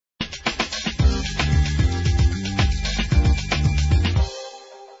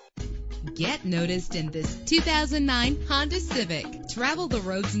Get noticed in this 2009 Honda Civic. Travel the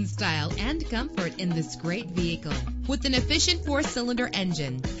roads in style and comfort in this great vehicle. With an efficient 4-cylinder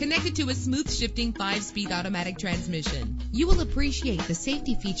engine connected to a smooth shifting 5-speed automatic transmission, you will appreciate the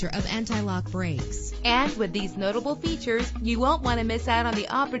safety feature of anti-lock brakes. And with these notable features, you won't want to miss out on the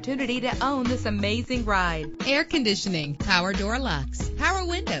opportunity to own this amazing ride. Air conditioning, power door locks, power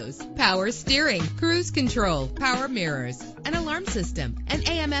windows, power steering, cruise control, power mirrors, an alarm system, an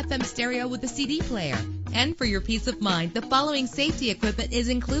AM/FM stereo with a CD player. And for your peace of mind, the following safety equipment is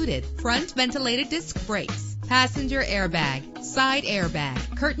included: front ventilated disc brakes, passenger airbag, side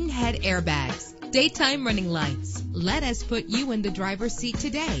airbag, curtain head airbags, daytime running lights. Let us put you in the driver's seat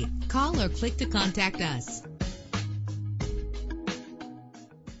today. Call or click to contact us.